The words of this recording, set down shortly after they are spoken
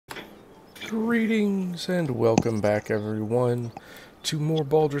Greetings and welcome back, everyone, to more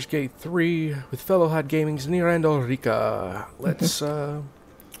Baldur's Gate 3 with fellow Hot Gaming's Nir and Ulrika. Let's,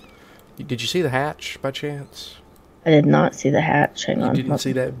 did you see the hatch by chance? I did not see the hatch. Hang on. You didn't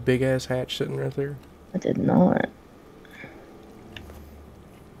see that big ass hatch sitting right there? I did not.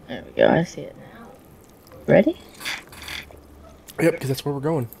 There we go. I see it now. Ready? Yep, because that's where we're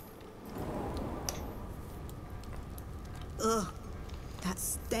going. Ugh, that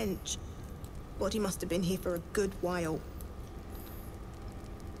stench. Body must have been here for a good while.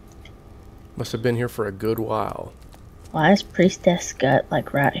 Must have been here for a good while. Why is Priestess gut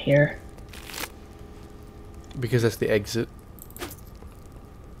like right here? Because that's the exit.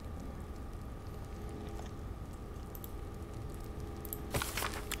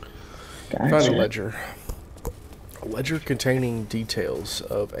 Gotcha. Found a ledger. A ledger containing details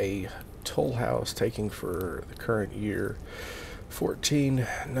of a toll house taking for the current year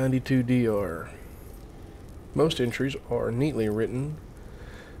 1492 DR. Most entries are neatly written,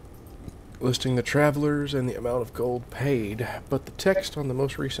 listing the travelers and the amount of gold paid, but the text on the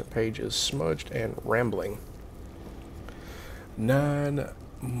most recent page is smudged and rambling. 9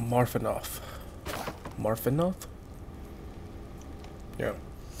 Marfanoth. Marfanoth? Yeah.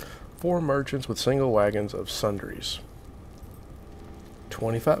 4 merchants with single wagons of sundries.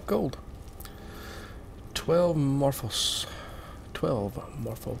 25 gold. 12 Morphos. 12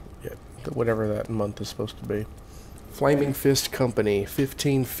 Morpho. Yeah, whatever that month is supposed to be. Flaming Fist Company.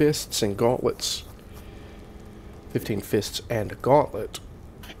 15 fists and gauntlets. 15 fists and gauntlet.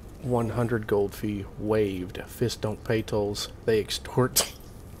 100 gold fee waived. Fists don't pay tolls. They extort.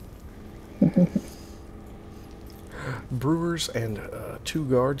 Brewers and 2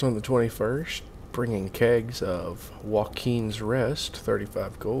 guards on the 21st, bringing kegs of Joaquin's Rest,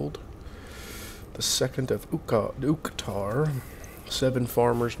 35 gold. The 2nd of Uktar, 7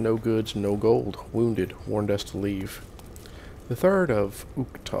 farmers, no goods, no gold, wounded, warned us to leave. The 3rd of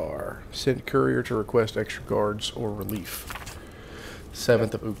Uktar, sent courier to request extra guards or relief.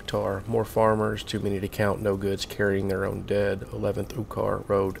 7th of Uktar, more farmers, too many to count, no goods, carrying their own dead. 11th Uktar,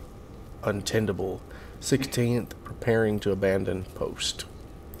 road untendable. 16th, preparing to abandon post.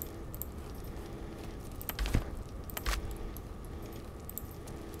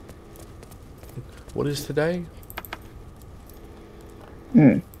 What is today?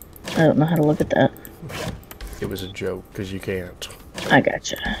 I don't know how to look at that. It was a joke, because you can't. I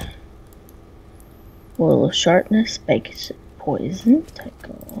gotcha. Will of sharpness, base poison, take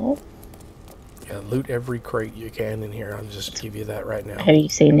off. Yeah, loot every crate you can in here. I'll just give you that right now. Have you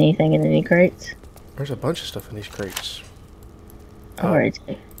seen anything in any crates? There's a bunch of stuff in these crates. Alright.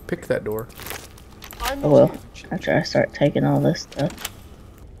 Pick that door. I will. After I start taking all this stuff.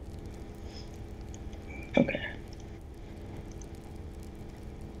 Okay.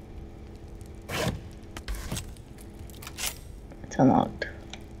 It's unlocked.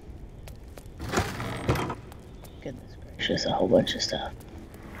 Goodness gracious, a whole bunch of stuff.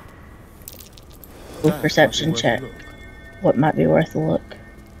 Ooh, perception check. What might be worth a look?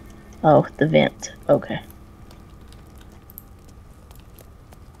 Oh, the vent. Okay.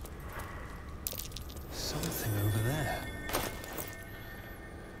 Something over there.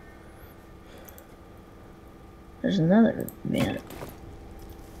 There's another vent.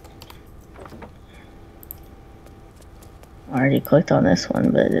 I already clicked on this one,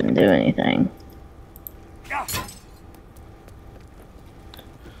 but it didn't do anything.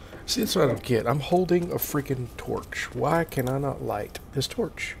 See, that's what I don't get. I'm holding a freaking torch. Why can I not light this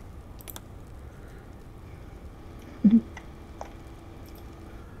torch?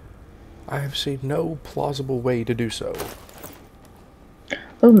 I have seen no plausible way to do so.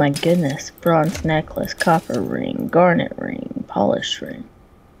 Oh my goodness. Bronze necklace, copper ring, garnet ring, polished ring.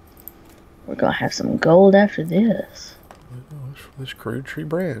 We're gonna have some gold after this. Oh, it's from this crude tree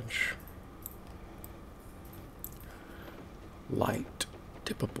branch. Light.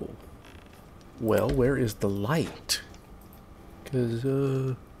 Tippable. Well, where is the light? Because,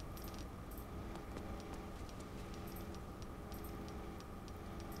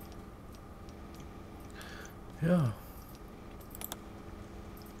 yeah.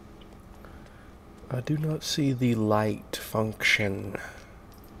 I do not see the light function.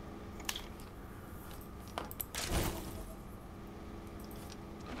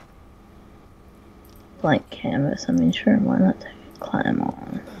 Blank canvas. I mean, sure, why not take a climb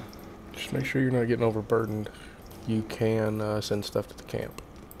on? Just make sure you're not getting overburdened. You can send stuff to the camp.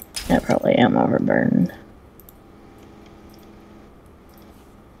 I probably am overburdened.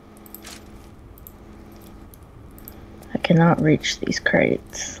 I cannot reach these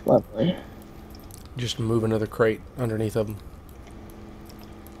crates. Lovely. Just move another crate underneath of them.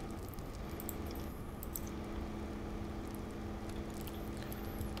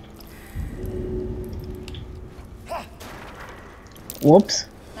 Whoops.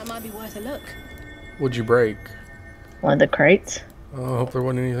 That might be worth a look. What'd you break? One of the crates. Oh, I hope there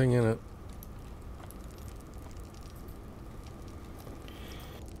wasn't anything in it.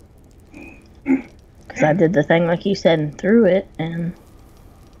 Because I did the thing like you said and threw it, and...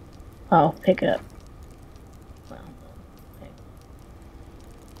 Oh, pick it up. Well,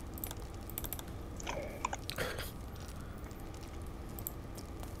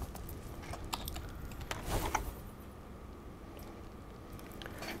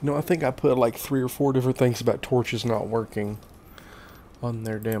 No, I think I put like 3 or 4 different things about torches not working on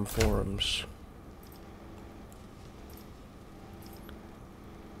their damn forums.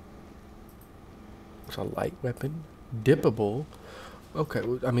 It's a light weapon. Dippable. Okay,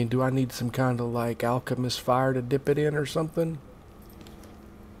 I mean, do I need some kind of like alchemist fire to dip it in or something?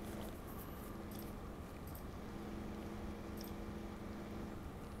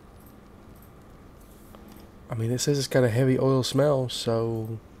 I mean, it says it's got a heavy oil smell,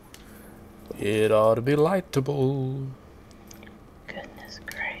 so it ought to be lightable. goodness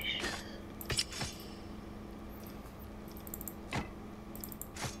gracious.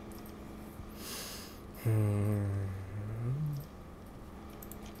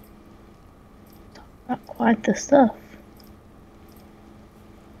 Not quite the stuff.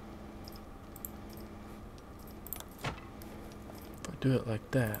 If I do it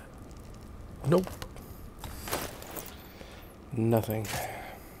like that. Nope. Nothing.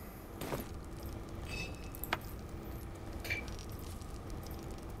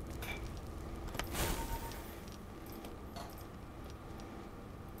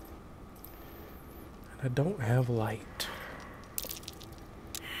 And I don't have light.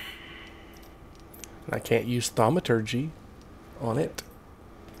 And I can't use thaumaturgy on it.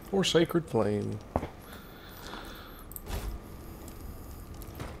 Or sacred flame.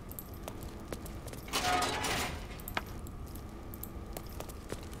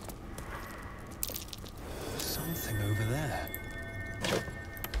 Something over there.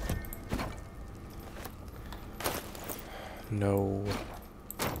 No.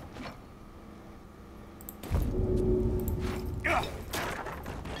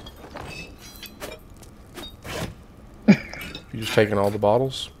 You just taking all the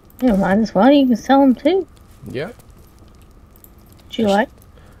bottles? Yeah, might as well. You can sell them too. Yeah. Do you like?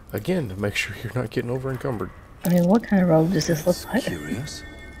 Again, to make sure you're not getting over encumbered. I mean, what kind of road does this look like? Curious.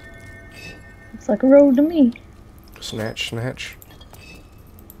 It's like a road to me. Snatch, snatch.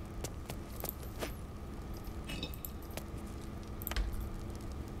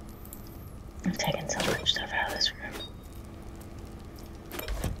 I've taken so much stuff out of this room.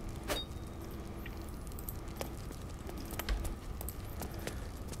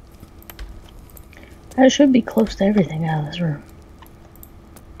 I should be close to everything out of this room.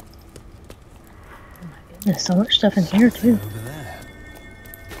 Oh my goodness, so much stuff in here too. Over there.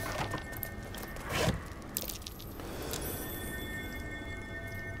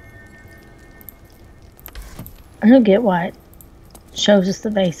 I don't get why it shows us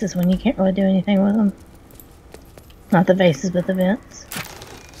the vases when you can't really do anything with them. Not the vases, but the vents.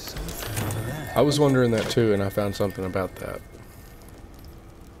 Something over there. I was wondering that too, and I found something about that.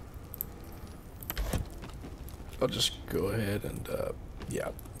 I'll just go ahead and, yeah.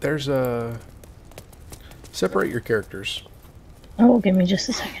 There's a... Separate your characters. Oh, give me just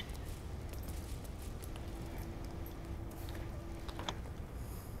a second.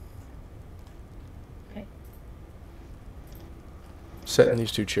 Okay. Set in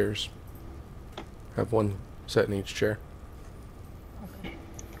these 2 chairs. Have one set in each chair. Okay.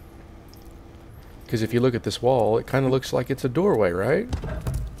 Because if you look at this wall, it kind of looks like it's a doorway, right?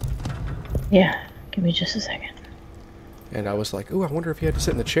 Yeah, give me just a second. And I was like, ooh, I wonder if you had to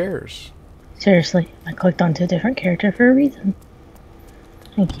sit in the chairs. Seriously, I clicked onto a different character for a reason.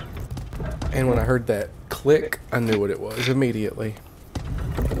 Thank you. And when I heard that click, I knew what it was immediately.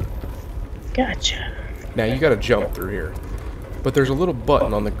 Gotcha. Now you gotta jump through here. But there's a little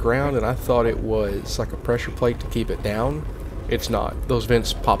button on the ground, and I thought it was like a pressure plate to keep it down. It's not. Those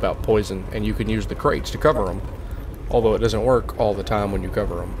vents pop out poison, and you can use the crates to cover them. Although it doesn't work all the time when you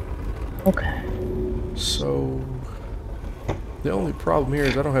cover them. Okay. So... The only problem here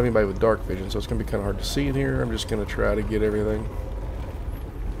is I don't have anybody with dark vision, so it's going to be kind of hard to see in here. I'm just going to try to get everything.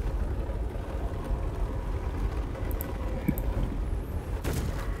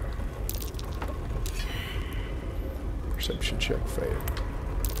 Perception check failed.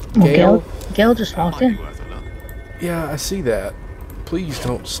 Well, Gale? Gale just walked in. Yeah, I see that. Please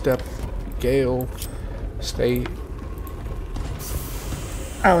don't step, Gale. Stay.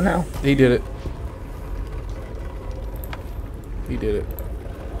 Oh no. He did it. He did it.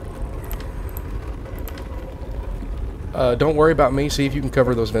 Don't worry about me. See if you can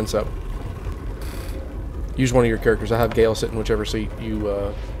cover those vents up. Use one of your characters. I have Gale sit in whichever seat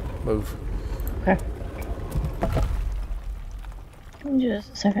you move. Okay.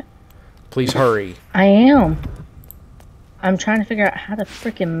 Just a second. Please hurry. I am. I'm trying to figure out how to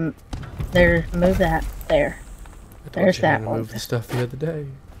freaking move that there. There's that one. Move the stuff the other day.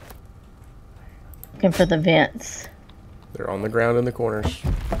 Looking for the vents. They're on the ground in the corners.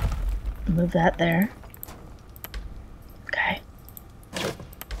 Move that there. Okay. Where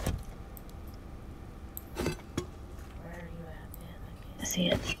are you at, man? I can't see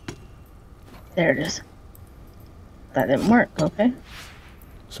it. There it is. That didn't work, okay.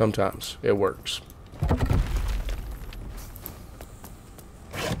 Sometimes it works.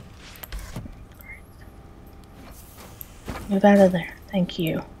 Move out of there. Thank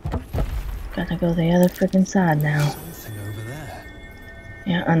you. Gotta go the other freaking side now. Something over there.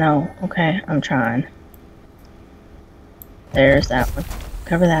 Yeah, I know. Okay, I'm trying. There's that one.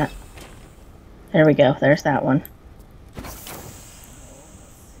 Cover that. There we go. There's that one.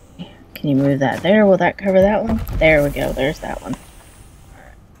 Can you move that there? Will that cover that one? There we go. There's that one.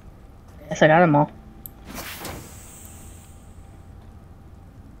 Yes, I got them all.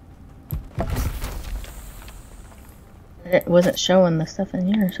 It wasn't showing the stuff in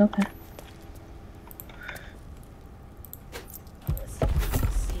yours. Okay.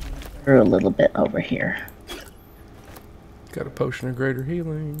 Through a little bit over here. Got a potion of greater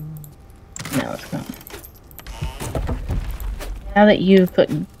healing. No, it's not. Now that you've put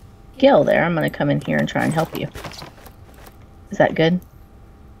Gil there, I'm going to come in here and try and help you. Is that good?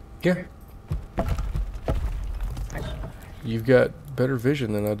 Yeah. You've got better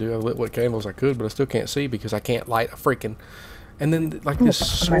vision than I do. I lit what candles I could, but I still can't see because I can't light a freaking... And then, like, this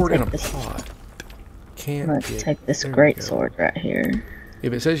sword in a pot. I'm going to take this great sword right here.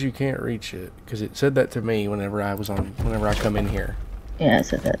 If it says you can't reach it, because it said that to me whenever I come in here. Yeah, it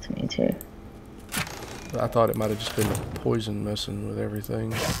said that to me too. I thought it might have just been the poison messing with everything.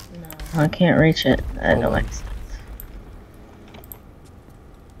 No, I can't reach it. That don't make sense.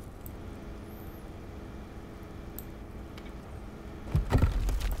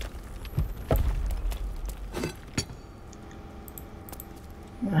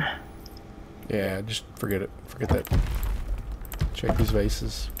 Yeah, just forget it. Forget that. Check these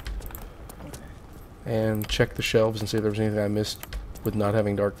vases. And check the shelves and see if there was anything I missed with not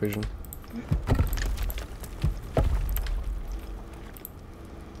having dark vision.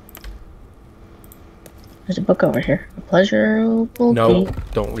 There's a book over here. A pleasurable No, key.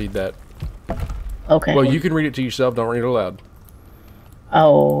 don't read that. Okay. Well, you can read it to yourself. Don't read it aloud.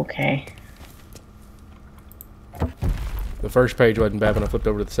 Oh, okay. The first page wasn't bad when I flipped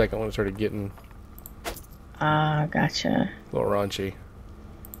over to the second one. It started getting Ah, gotcha. a little raunchy.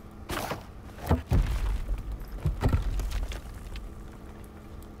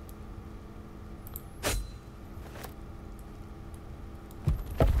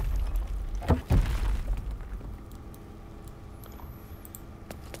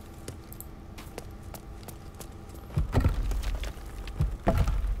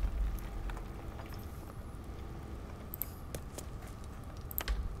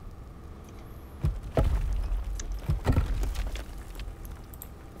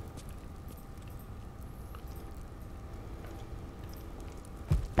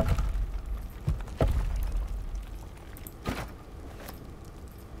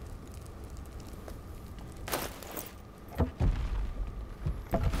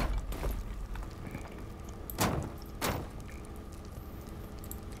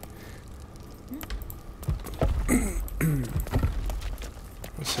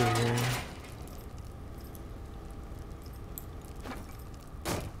 Let's see here.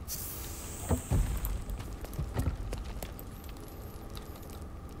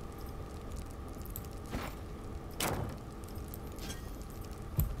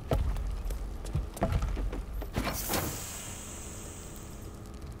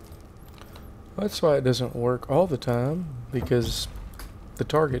 That's why it doesn't work all the time, because the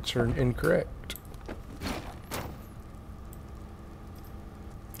targets are incorrect.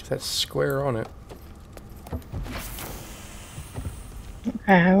 That's square on it.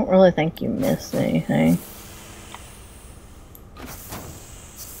 Okay, I don't really think you missed anything.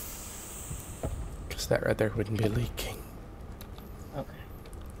 Because that right there wouldn't be leaking. Okay.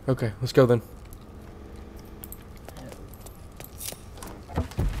 Okay, let's go then.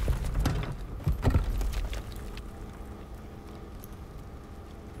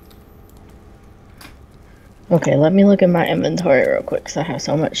 Okay, let me look at my inventory real quick because I have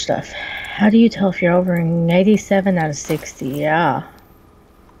so much stuff. How do you tell if you're over an 87 out of 60? Yeah.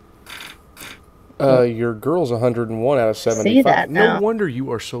 Your girl's 101 out of See 75. that No now. wonder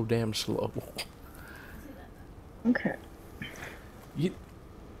you are so damn slow. Okay.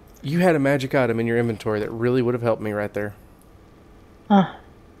 You had a magic item in your inventory that really would have helped me right there. Ah.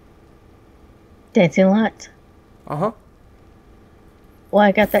 Dancing lights. Uh-huh. Well,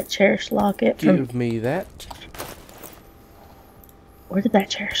 I got that cherished locket from... Give me that. Where did that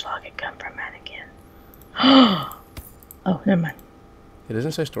cherished locket come from at again? Oh, never mind. It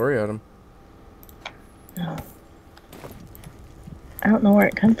doesn't say story item. No. I don't know where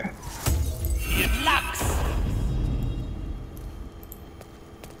it come from.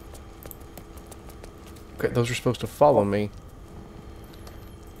 Okay, those are supposed to follow me.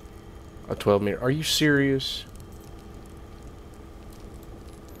 A 12 meter. Are you serious?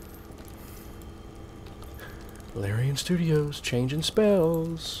 Larian Studios, changing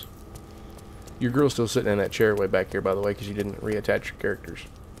spells. Your girl's still sitting in that chair way back here, by the way, because you didn't reattach your characters.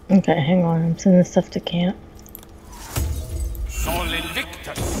 Okay, hang on. I'm sending stuff to camp. Sol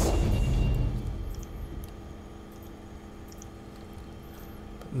Invictus.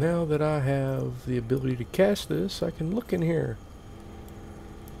 But now that I have the ability to cast this, I can look in here.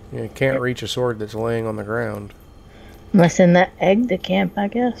 Yeah, can't reach a sword that's laying on the ground. I'm gonna send that egg to camp, I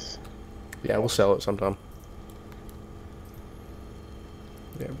guess. Yeah, we'll sell it sometime.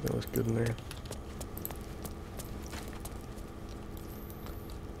 Yeah, everything looks good in there.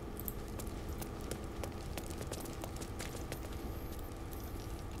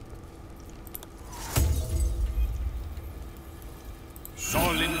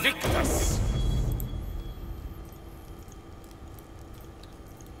 Sol Invictus.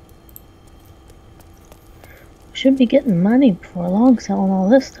 Should be getting money before long selling all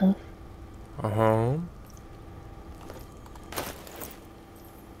this stuff. Uh-huh.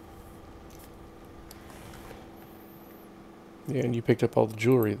 Yeah, and you picked up all the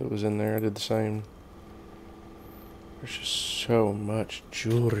jewelry that was in there. I did the same. There's just so much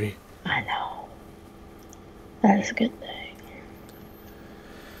jewelry. I know. That is a good thing.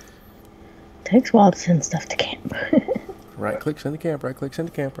 Takes a while to send stuff to camp. Right click, send to camp, right click, send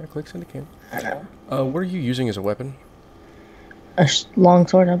to camp, right click, send to camp. I know. What are you using as a weapon? A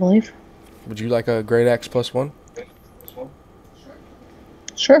longsword, I believe. Would you like a great axe +1?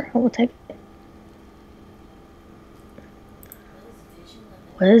 Sure, I will take it.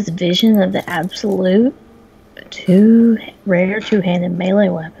 What is Vision of the Absolute? Rare two-handed melee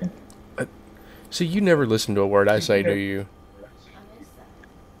weapon. See, you never listen to a word I say, do you?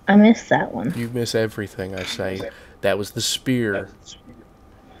 I missed that one. You miss everything I say. That was the spear.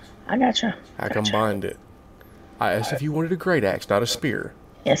 I gotcha. I combined it. I asked if you wanted a great axe, not a spear.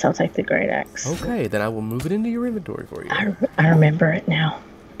 Yes, I'll take the great axe. Okay, then I will move it into your inventory for you. I remember it now.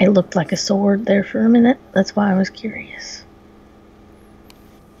 It looked like a sword there for a minute. That's why I was curious.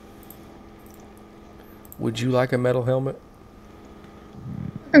 Would you like a metal helmet?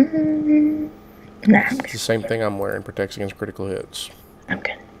 Nah, I'm It's good. the same thing I'm wearing. Protects against critical hits. I'm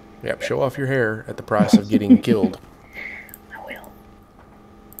good. Yep, show off your hair at the price of getting killed. I will.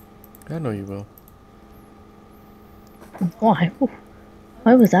 I know you will. Why?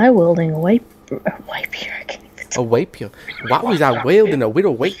 Why was I wielding a rapier? I can't even A rapier? Why was I wielding a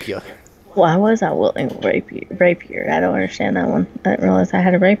widow rapier? Why was I wielding a rapier? I don't understand that one. I didn't realize I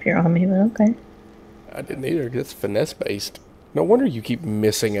had a rapier on me, but okay. I didn't either, because it's finesse based. No wonder you keep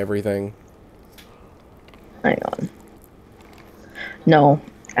missing everything. Hang on. No,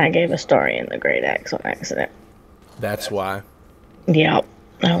 I gave a story in the great axe on accident. That's why. Yep,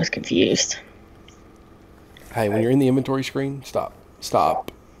 I was confused. Hey, when you're in the inventory screen, stop.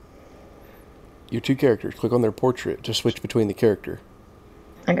 Stop. Your two characters, click on their portrait to switch between the character.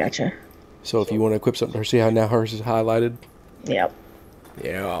 I gotcha. So if you want to equip something, see how now hers is highlighted? Yep.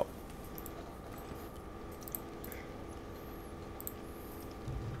 Yeah.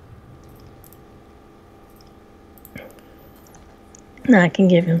 Now I can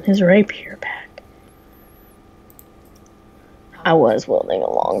give him his rapier back. I was wielding a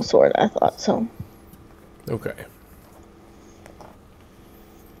long sword, I thought so. Okay.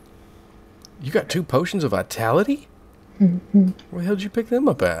 You got 2 potions of vitality? Mm-hmm. Where the hell did you pick them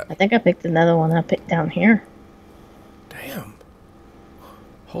up at? I think I picked another one I picked down here. Damn.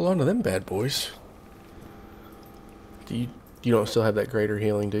 Hold on to them bad boys. You don't still have that greater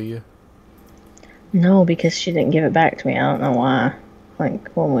healing, do you? No, because she didn't give it back to me. I don't know why. Like,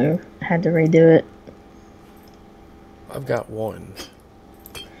 when we had to redo it. I've got 1.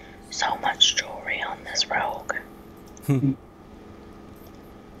 So much jewelry on this rogue.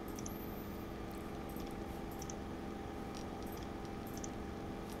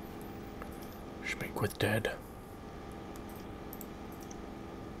 Speak with dead.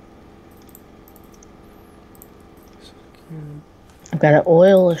 I've got an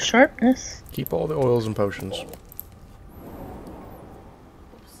oil of sharpness. Keep all the oils and potions.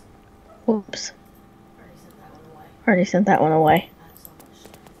 Whoops. Already sent that one away.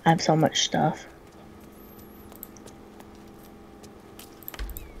 I have so much stuff.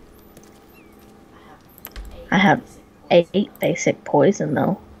 I have 8 basic poison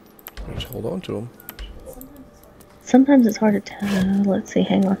though. Just hold on to them. Sometimes it's hard to tell. Let's see,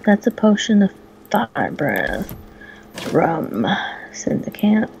 hang on. That's a potion of fire breath. Rum. Send to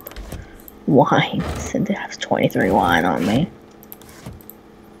camp. Wine. Send to have 23 wine on me.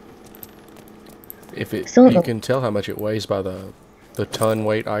 If it, Still you no- can tell how much it weighs by the ton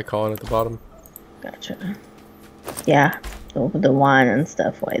weight icon at the bottom. Gotcha. Yeah, the wine and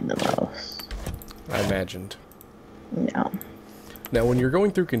stuff weighed the most. I imagined. Yeah. Now, when you're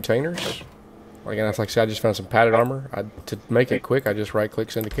going through containers, like I said, I just found some padded armor. To make it quick, I just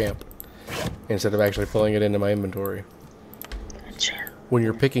right-click send to camp instead of actually pulling it into my inventory. Gotcha. When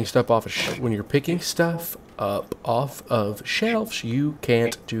you're picking stuff off up off of shelves, you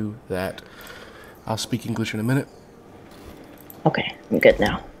can't do that. I'll speak English in a minute. Okay, I'm good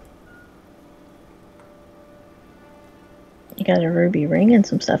now. You got a ruby ring and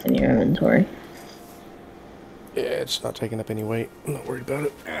some stuff in your inventory. Yeah, it's not taking up any weight. I'm not worried about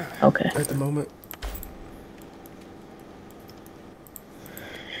it Okay. at the moment.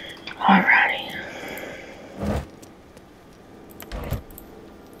 Alrighty.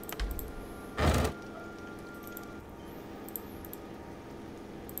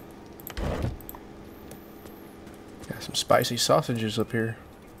 Got some spicy sausages up here.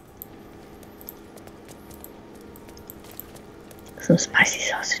 Some spicy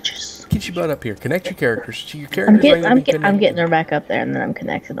sausages. Get your butt up here. Connect your characters. So your characters I'm getting her back up there and then I'm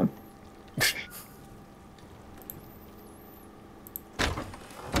connecting them.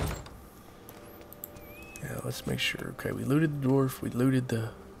 Yeah, let's make sure. Okay, we looted the dwarf. We looted the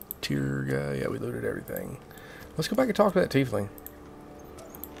tier guy. Yeah, we looted everything. Let's go back and talk to that tiefling.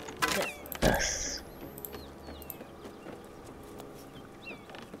 Yes.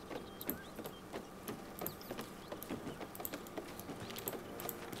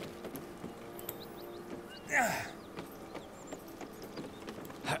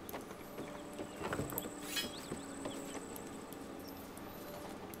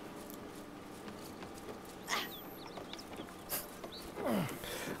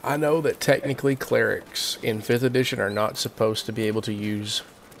 I know that technically clerics in 5th edition are not supposed to be able to use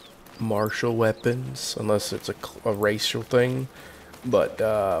martial weapons unless it's a racial thing, but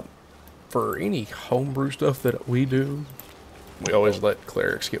for any homebrew stuff that we do, we always let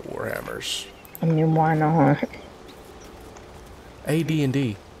clerics get warhammers. I mean, why not?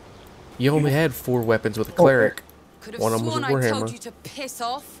 AD&D. You only had 4 weapons with a cleric. Could have One of them was a sworn I told warhammer. you to piss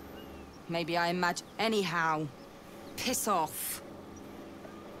off. Maybe I imagine anyhow. Piss off.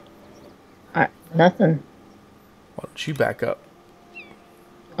 Nothing. Why don't you back up?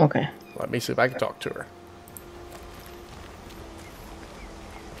 Okay. Let me see if I can talk to her.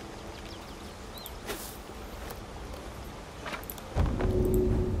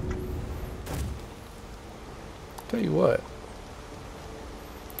 Tell you what.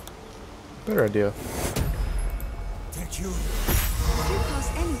 Better idea. Take you. If you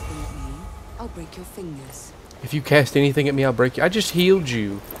cast anything at me, I'll break your fingers. If you cast anything at me, I'll break you. I just healed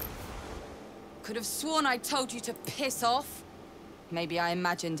you. Could have sworn I told you to piss off. Maybe I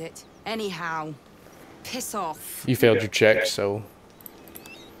imagined it. Anyhow. Piss off. You failed your check, so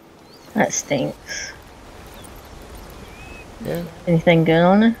That stinks. yeah. Anything good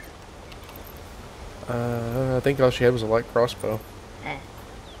on her? I think all she had was a light crossbow.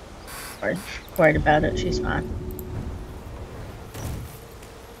 Worried about it. She's fine.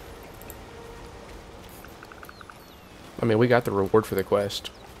 I mean, we got the reward for the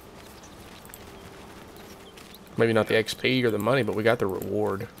quest. Maybe not the XP or the money, but we got the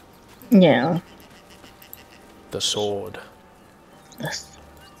reward. Yeah. The sword. This.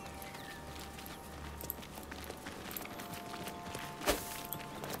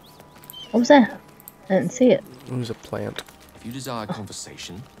 What was that? I didn't see it. It was a plant. If you desire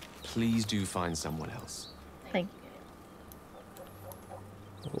conversation, please do find someone else. Thank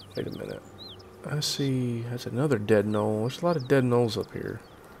Oh, wait a minute. I see. That's another dead knoll. There's a lot of dead knolls up here.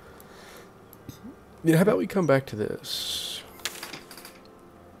 Yeah, how about we come back to this?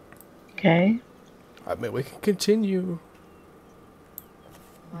 you. Okay. I mean, we can continue.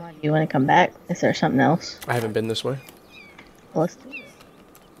 You want to come back? Is there something else? I haven't been this way. Let's do it.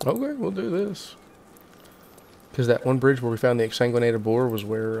 Okay, we'll do this. Because that one bridge where we found the exsanguinated boar was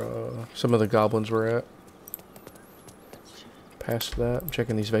where some of the goblins were at. Past that, I'm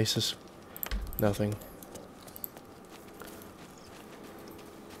checking these vases. Nothing.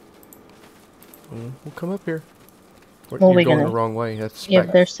 We'll come up here. Well, You're going the wrong way. That's Yeah,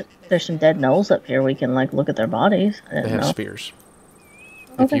 back. there's some dead gnolls up here. We can like look at their bodies. I They didn't have know. spears.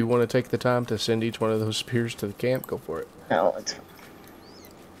 If Okay. you want to take the time to send each one of those spears to the camp, go for it. No, it's fine.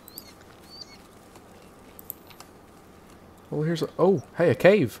 Well, here's a... Oh, hey, a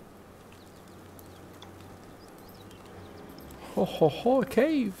cave. Ho, ho, ho, a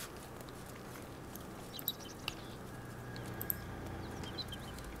cave.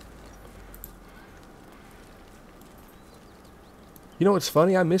 You know what's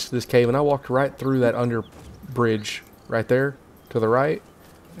funny? I missed this cave, and I walked right through that under bridge right there to the right.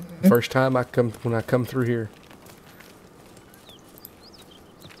 First time when I come through here.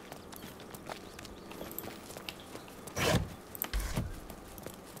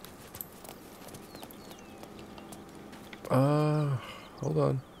 Hold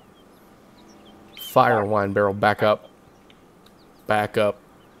on. Fire wine barrel, back up. Back up.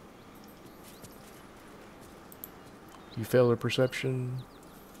 You failed a perception.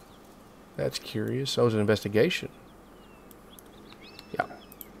 That's curious. That was an investigation. Yeah.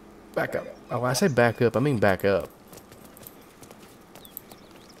 Back up. Oh, I say back up. I mean back up.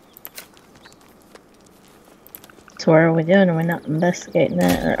 So what are we doing? Are we not investigating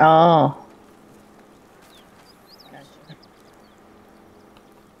that? Or, oh.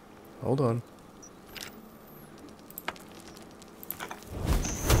 Hold on.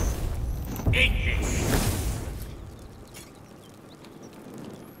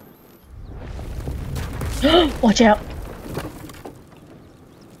 Watch out.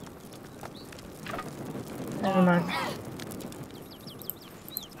 Never mind.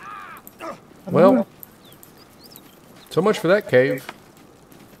 Well, so much for that cave.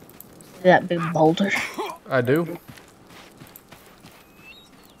 See that big boulder? I do.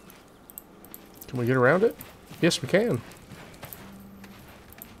 Can we get around it? Yes, we can.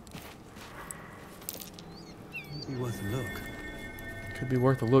 It'd be worth a look. Could be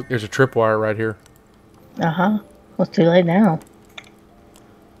worth a look. There's a tripwire right here. Uh-huh. Well, it's too late now.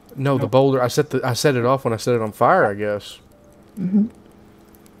 No, the boulder. I set it off when I set it on fire, I guess. Mm-hmm.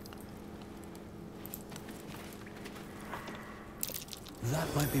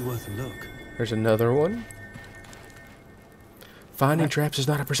 That might be worth a look. There's another one. Finding traps is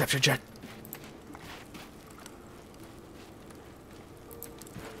not a perception check.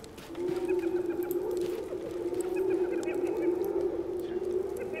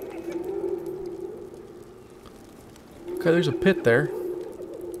 Okay, there's a pit there.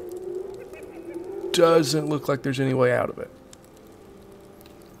 Doesn't look like there's any way out of it.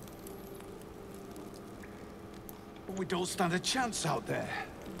 We don't stand a chance out there.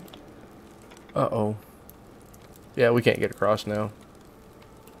 Uh-oh. Yeah, we can't get across now.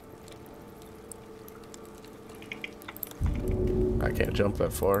 I can't jump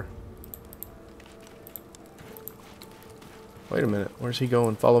that far. Wait a minute. Where's he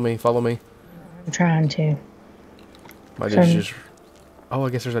going? Follow me. Follow me. I'm trying to. My dude's just... Oh,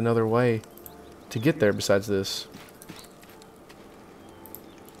 I guess there's another way to get there besides this.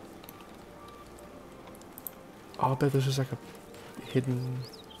 Oh, I bet this is like a hidden...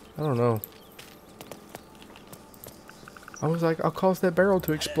 I don't know. I was like, I'll cause that barrel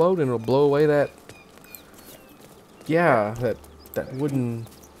to explode and it'll blow away that... Yeah, that wooden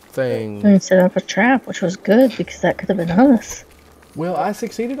thing. And set up a trap, which was good because that could have been us. Well, I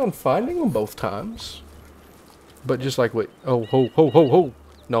succeeded on finding them both times. But just like, wait. Oh, ho, ho, ho, ho.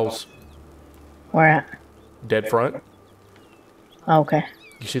 Nose. Where at? Dead front. Okay.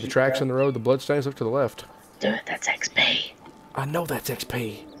 You see the tracks in the road? The bloodstains up to the left. Do it. That's XP. I know that's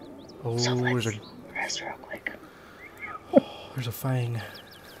XP. Oh, So there's let's a... rest real quick. There's a fang.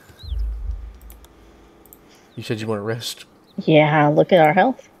 You said you want to rest? Yeah, look at our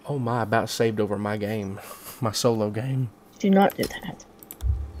health. Oh my, about saved over my game. My solo game. Do not do that.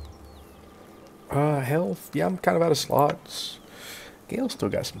 Health. Yeah, I'm kind of out of slots. Gail still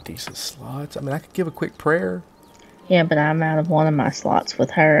got some decent slots. I mean, I could give a quick prayer. Yeah, but I'm out of one of my slots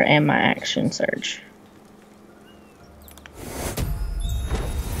with her and my action surge.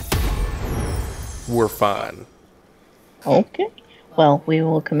 We're fine. Okay. Well, we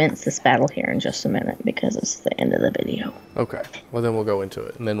will commence this battle here in just a minute because it's the end of the video. Okay. Well, then we'll go into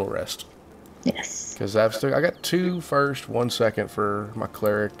it, and then we'll rest. Yes. Because I got 2 first, 1 second for my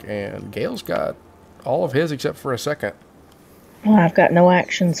cleric, and Gail's got all of his except for a second. Well, I've got no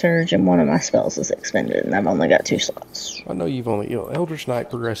action surge and one of my spells is expended and I've only got 2 slots. I know you've only, Eldritch Knight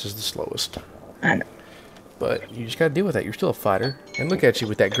progresses the slowest. I know. But you just gotta deal with that. You're still a fighter. And look at you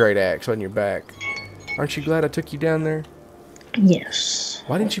with that great axe on your back. Aren't you glad I took you down there? Yes.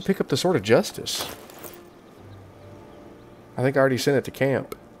 Why didn't you pick up the Sword of Justice? I think I already sent it to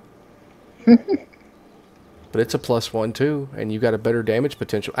camp. But it's a +1 too, and you got a better damage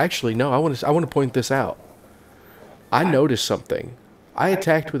potential. Actually, no, I want to point this out. I noticed something. I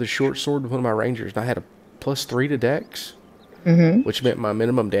attacked with a short sword with one of my rangers, and I had a +3 to dex, which meant my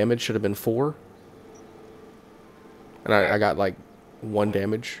minimum damage should have been 4. And I got like 1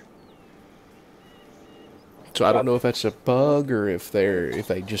 damage. So I don't know if that's a bug or if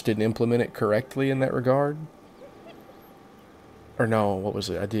they just didn't implement it correctly in that regard. Or no, what was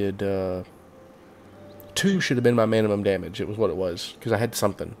it? I did 2 should have been my minimum damage. It was what it was because I had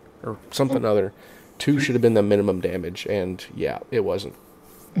something or something other. 2 should have been the minimum damage, and yeah, it wasn't.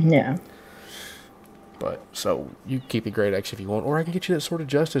 Yeah. But so you keep a great axe if you want, or I can get you that Sword of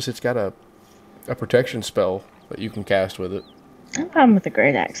Justice. It's got a protection spell that you can cast with it. I'm fine with the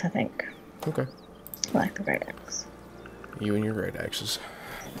great axe, I think. Okay. I like the great axe. You and your great axes.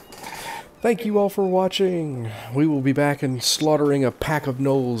 Thank you all for watching. We will be back and slaughtering a pack of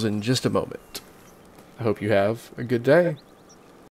gnolls in just a moment. I hope you have a good day.